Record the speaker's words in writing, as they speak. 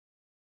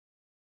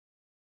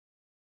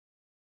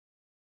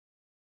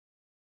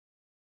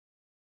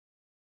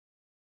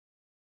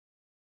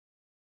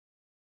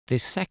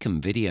This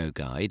second video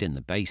guide in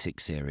the Basic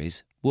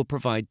series will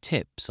provide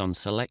tips on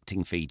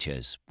selecting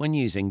features when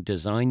using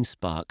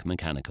DesignSpark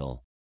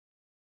Mechanical.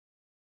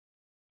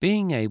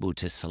 Being able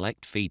to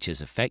select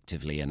features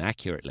effectively and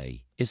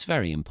accurately is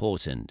very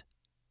important.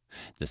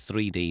 The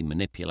 3D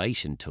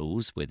manipulation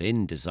tools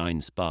within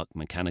DesignSpark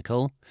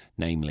Mechanical,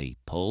 namely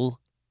Pull,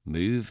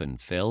 Move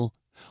and Fill,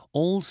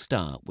 all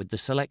start with the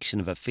selection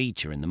of a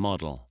feature in the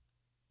model.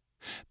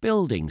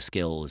 Building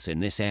skills in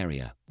this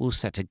area will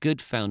set a good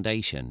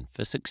foundation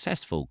for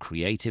successful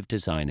creative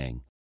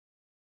designing.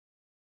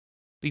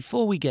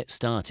 Before we get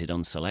started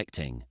on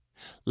selecting,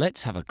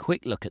 let's have a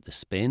quick look at the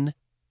spin,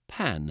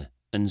 pan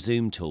and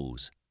zoom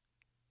tools.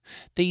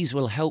 These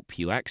will help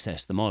you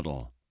access the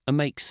model and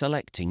make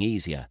selecting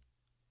easier.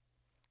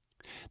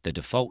 The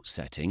default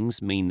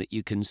settings mean that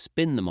you can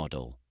spin the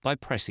model by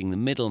pressing the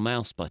middle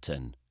mouse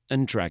button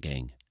and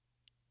dragging,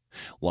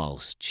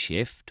 whilst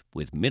Shift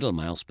with middle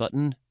mouse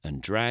button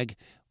and drag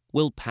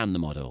will pan the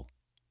model,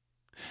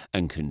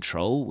 and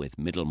Control with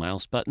middle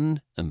mouse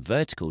button and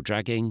vertical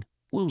dragging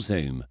will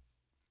zoom.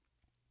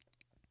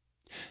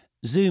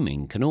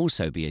 Zooming can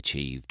also be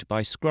achieved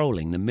by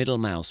scrolling the middle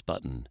mouse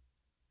button.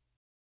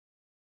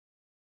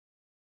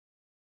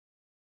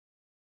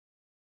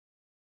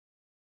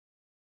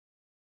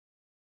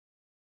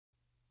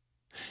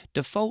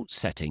 Default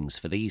settings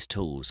for these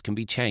tools can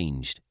be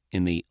changed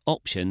in the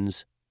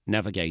Options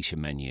navigation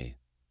menu.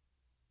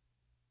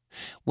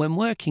 When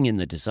working in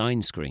the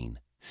design screen,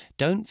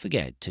 don't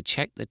forget to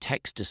check the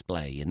text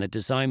display in the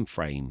design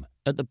frame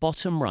at the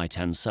bottom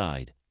right-hand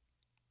side.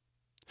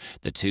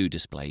 The two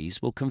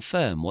displays will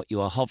confirm what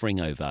you are hovering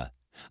over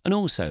and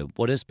also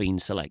what has been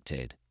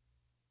selected.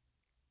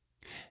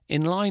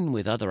 In line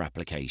with other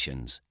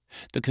applications,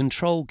 the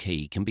Control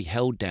key can be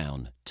held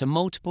down to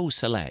multiple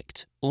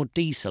select or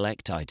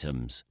deselect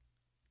items.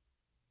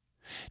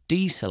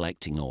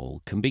 Deselecting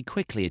all can be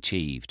quickly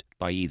achieved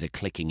by either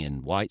clicking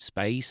in white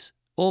space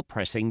or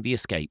pressing the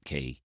Escape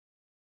key.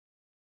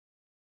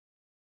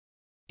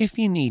 If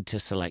you need to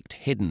select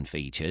hidden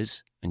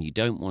features and you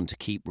don't want to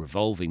keep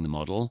revolving the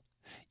model,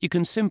 you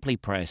can simply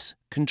press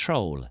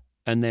Control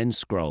and then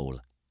scroll,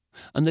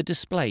 and the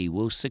display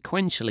will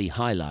sequentially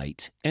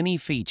highlight any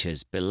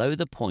features below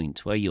the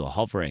point where you are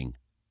hovering.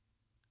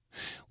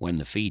 When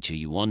the feature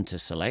you want to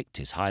select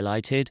is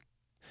highlighted,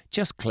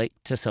 just click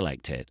to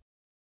select it.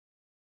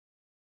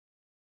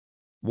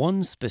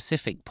 One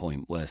specific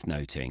point worth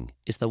noting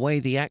is the way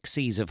the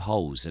axes of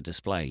holes are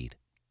displayed.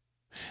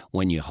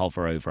 When you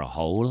hover over a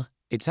hole,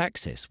 its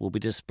axis will be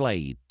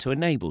displayed to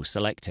enable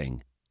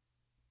selecting.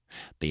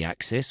 The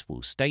axis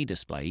will stay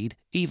displayed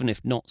even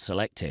if not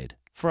selected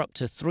for up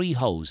to 3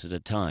 holes at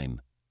a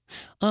time,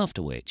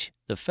 after which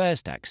the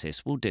first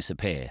axis will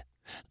disappear,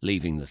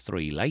 leaving the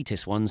 3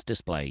 latest ones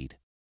displayed.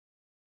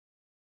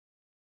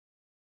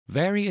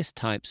 Various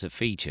types of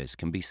features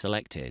can be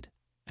selected,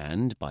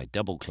 and by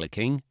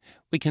double-clicking,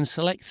 we can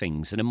select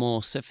things in a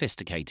more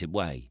sophisticated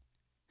way.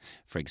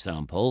 For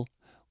example,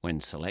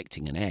 when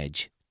selecting an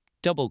edge,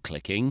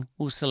 double-clicking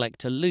will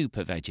select a loop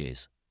of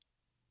edges.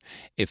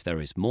 If there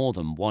is more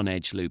than one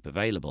edge loop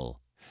available,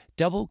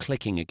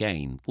 double-clicking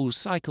again will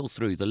cycle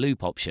through the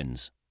loop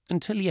options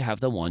until you have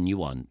the one you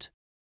want.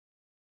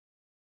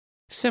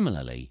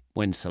 Similarly,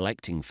 when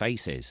selecting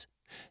faces,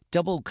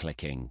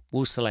 double-clicking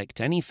will select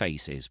any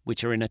faces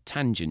which are in a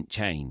tangent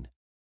chain.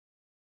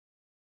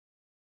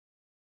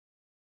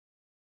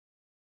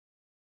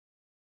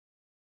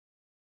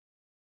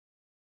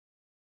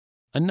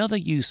 Another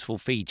useful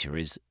feature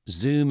is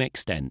Zoom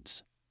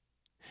Extents.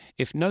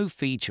 If no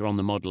feature on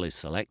the model is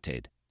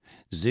selected,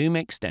 Zoom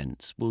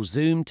Extents will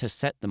zoom to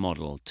set the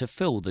model to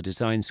fill the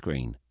design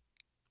screen.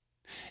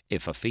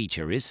 If a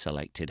feature is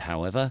selected,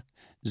 however,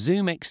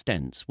 Zoom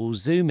Extents will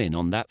zoom in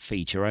on that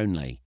feature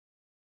only.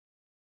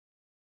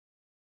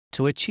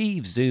 To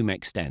achieve Zoom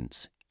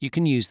Extents, you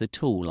can use the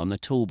tool on the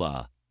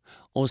toolbar,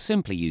 or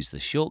simply use the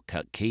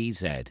shortcut key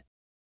Z.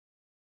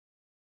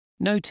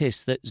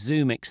 Notice that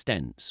Zoom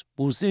Extents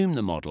will zoom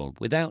the model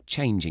without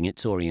changing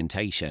its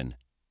orientation,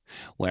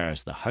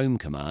 whereas the Home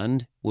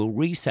command will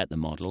reset the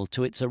model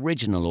to its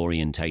original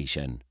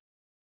orientation.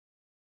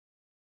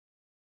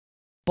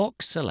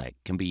 Box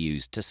Select can be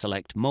used to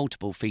select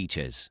multiple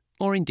features,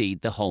 or indeed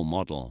the whole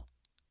model.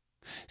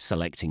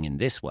 Selecting in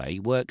this way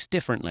works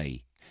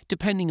differently,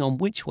 depending on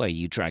which way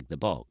you drag the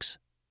box.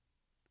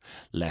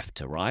 Left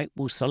to right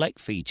will select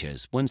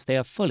features once they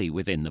are fully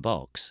within the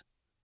box.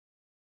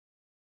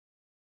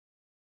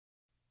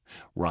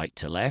 Right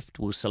to left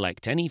will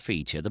select any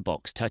feature the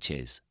box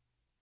touches.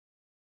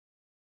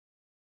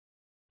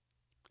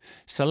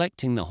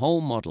 Selecting the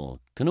whole model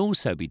can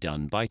also be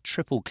done by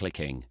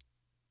triple-clicking.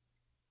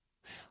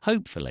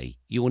 Hopefully,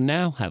 you will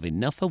now have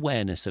enough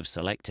awareness of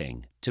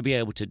selecting to be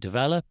able to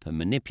develop and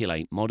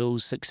manipulate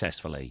models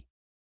successfully.